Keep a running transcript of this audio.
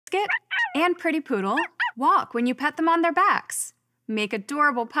Biscuit and Pretty Poodle walk when you pet them on their backs, make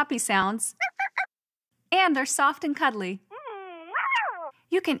adorable puppy sounds, and they're soft and cuddly.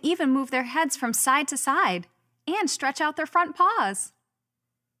 You can even move their heads from side to side and stretch out their front paws.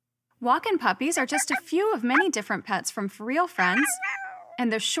 Walk-in puppies are just a few of many different pets from Furreal Friends,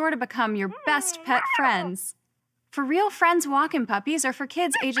 and they're sure to become your best pet friends. Furreal Friends Walkin' puppies are for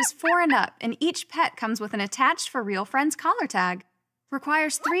kids ages 4 and up, and each pet comes with an attached Furreal Friends collar tag.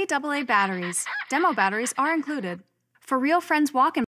 Requires 3 AA batteries. Demo batteries are included. Furreal Friends Walkin'